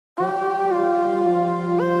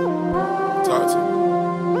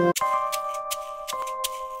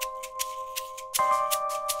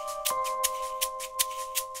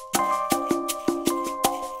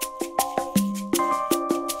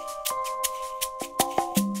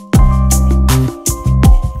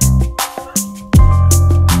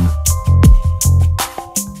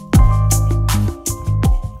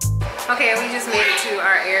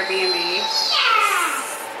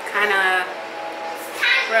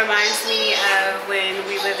reminds me of when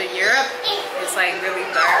we lived in Europe. It's like really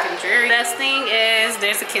dark and dreary. Best thing is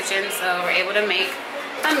there's a kitchen, so we're able to make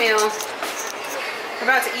a meal. We're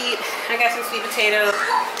about to eat. I got some sweet potato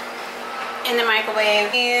in the microwave,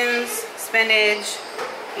 beans, spinach,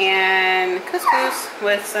 and couscous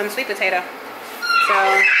with some sweet potato. So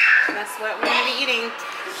that's what we're gonna be eating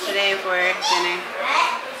today for dinner.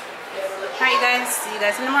 Alright, you guys, see you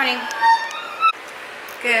guys in the morning.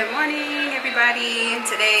 Good morning, everybody.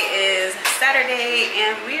 Today is Saturday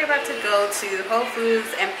and we're about to go to Whole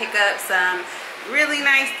Foods and pick up some really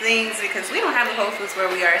nice things because we don't have a Whole Foods where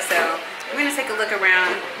we are. So we're gonna take a look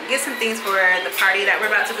around, get some things for the party that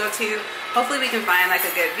we're about to go to. Hopefully we can find like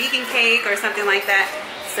a good vegan cake or something like that.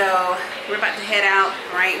 So we're about to head out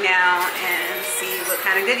right now and see what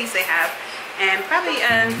kind of goodies they have. And probably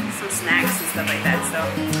some snacks and stuff like that. So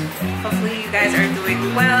hopefully you guys are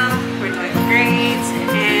doing well. We're doing great,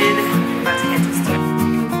 and we're about to head to the store.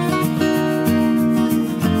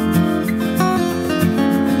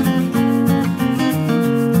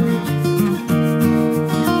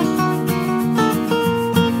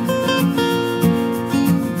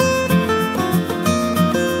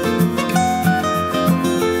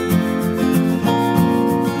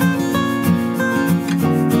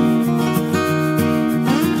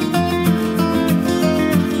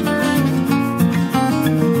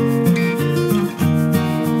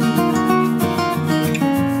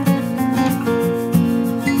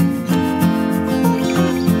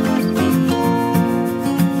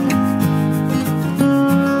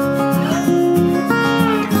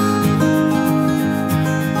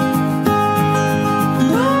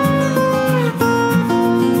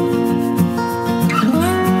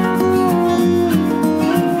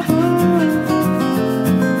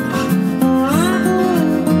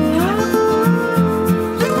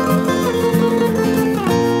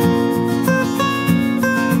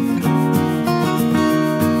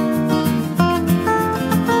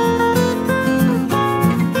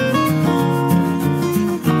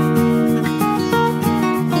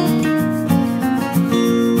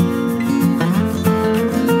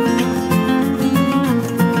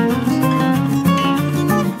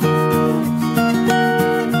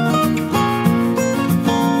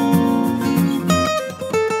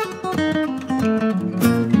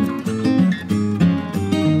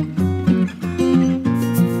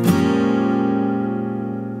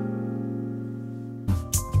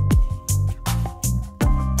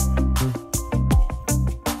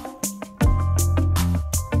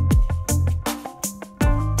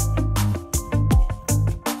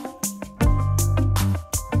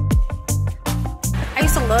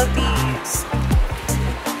 Love these.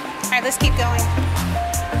 All right, let's keep going.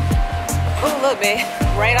 Oh, look, babe.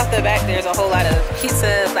 Right off the back, there's a whole lot of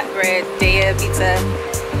pizza, flatbread, Daya pizza.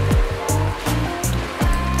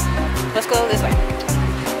 Let's go this way.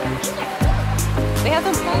 They have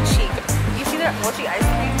the mochi. You see their mochi ice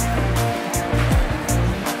cream?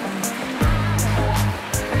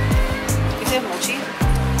 You see the mochi?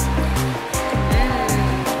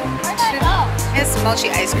 It's mochi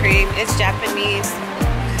ice cream. It's Japanese.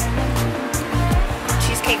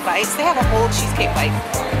 Cheesecake bites. They have a whole cheesecake bite.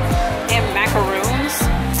 And macaroons.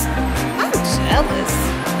 I'm jealous.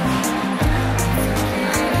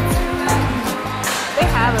 They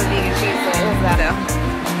have a vegan cheese, so it was that.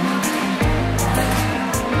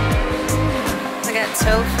 I got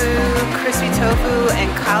tofu, crispy tofu, and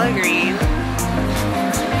collard green.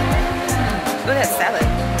 Look at that salad.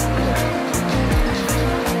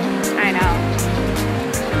 I know.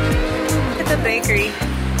 Look at the bakery.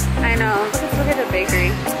 I know. Look at the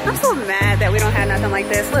bakery. I'm so mad that we don't have nothing like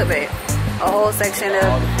this. Look, babe. A whole section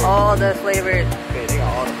of all the flavors.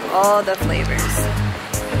 All the flavors.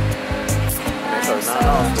 I'm so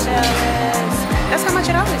jealous. That's how much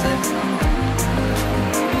it always is.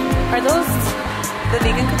 Are those the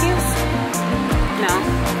vegan cookies? No.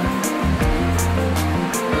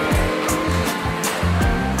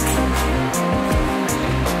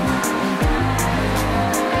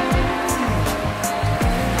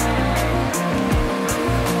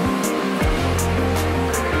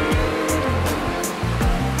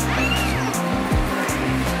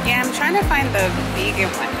 I'm trying to find the vegan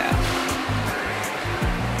one though.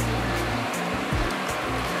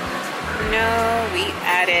 No, we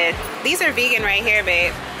added. These are vegan right here,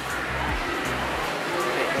 babe.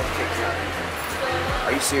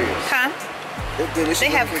 Are you serious? Huh? They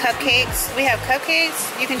have cupcakes. We have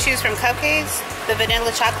cupcakes. You can choose from cupcakes, the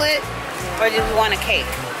vanilla chocolate, or do you want a cake?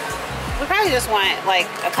 We probably just want like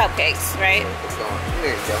a cupcakes, right?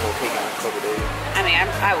 I mean,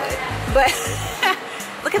 I would, but.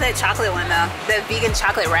 Look at that chocolate one though. The vegan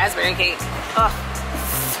chocolate raspberry cake. Oh,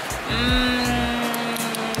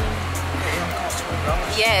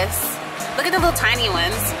 Yes. Look at the little tiny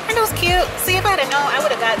ones. Aren't those cute? See, if I'd have known, I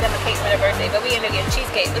would have got them a cake for their birthday, but we ended up getting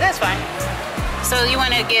cheesecake, but that's fine. So you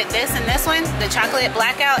want to get this and this one, the chocolate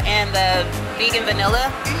blackout and the vegan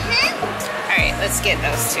vanilla? All right, let's get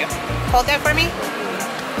those two. Hold that for me.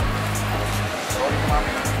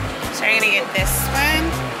 So we're gonna get this one.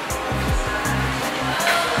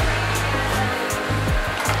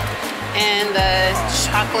 And the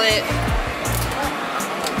chocolate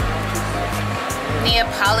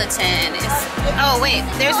Neapolitan. Oh wait,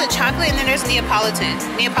 there's the chocolate and then there's Neapolitan.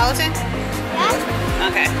 Neapolitan? Yeah.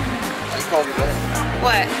 Okay. Call me back.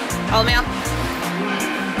 What? Oatmeal?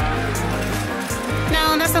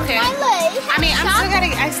 No, that's okay. I mean,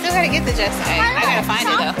 I still gotta get the just. I gotta find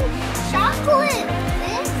it though. Chocolate.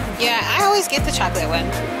 Yeah, I always get the chocolate one.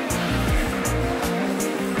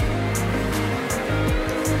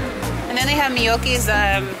 And then they have Miyoki's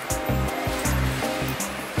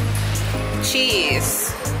cheese.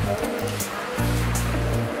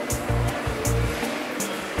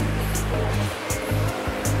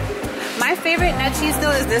 My favorite nut cheese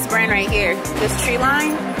though is this brand right here. This Tree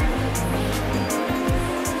Line.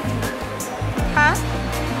 Huh?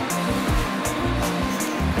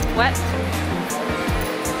 What?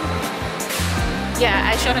 Yeah,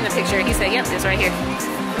 I showed him the picture. He said, yep, it's right here.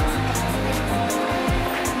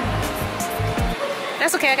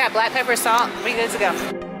 That's okay, I got black pepper, salt. We good to go.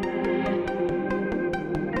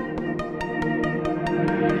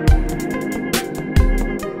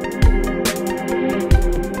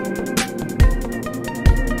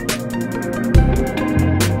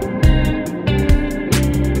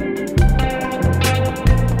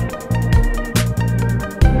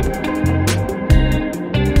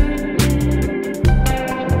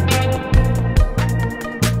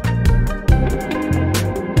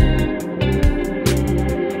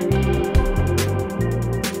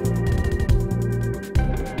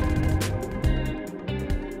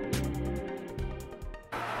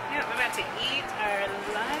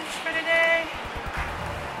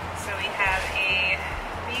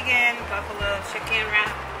 Chicken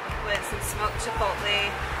wrap with some smoked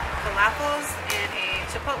chipotle falafels and a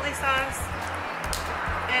chipotle sauce,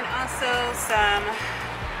 and also some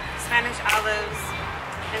Spanish olives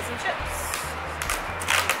and some chips.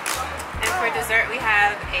 And for dessert we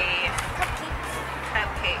have a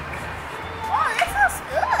cupcake. Oh, that sounds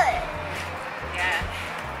good. Yeah.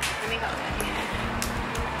 Let me hold that.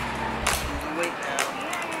 Wait now.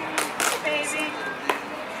 Hey, baby.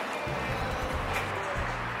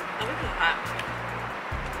 Oh, this is hot.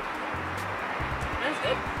 That's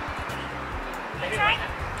good. Can I try? I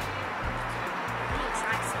need to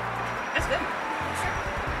try some. That's good.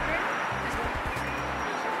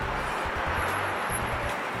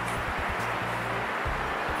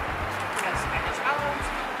 Got Spanish olives.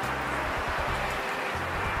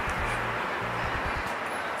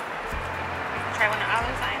 Try one of the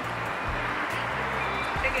olives, Ian.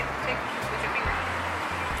 Take it with your finger.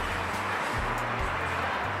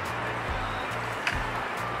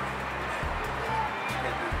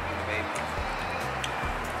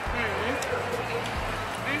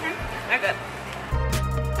 They're good.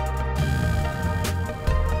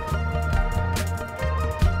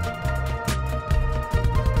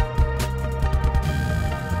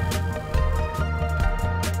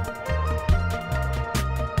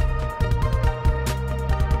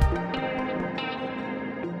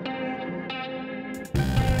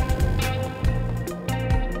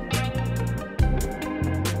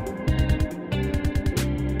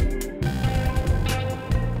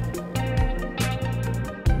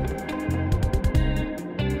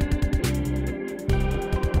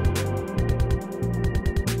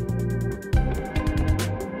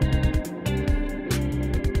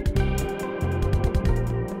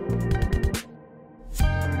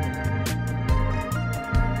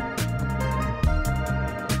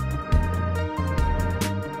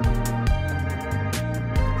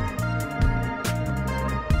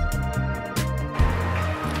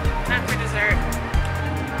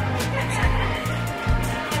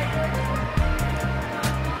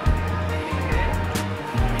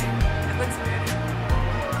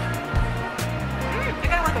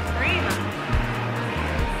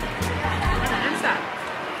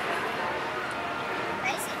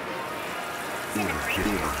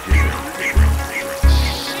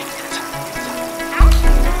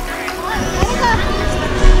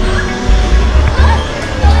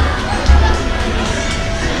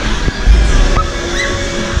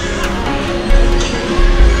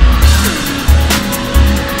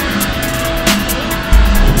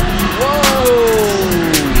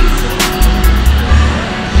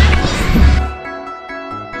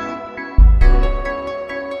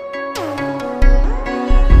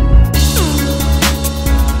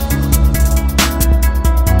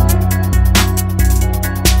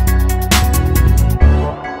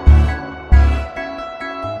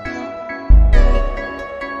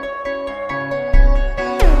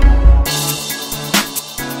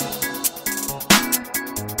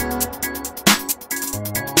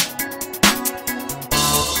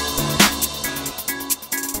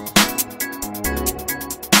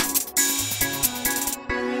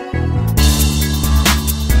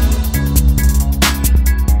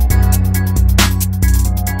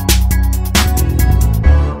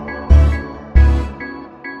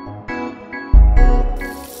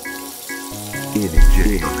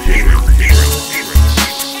 Energy.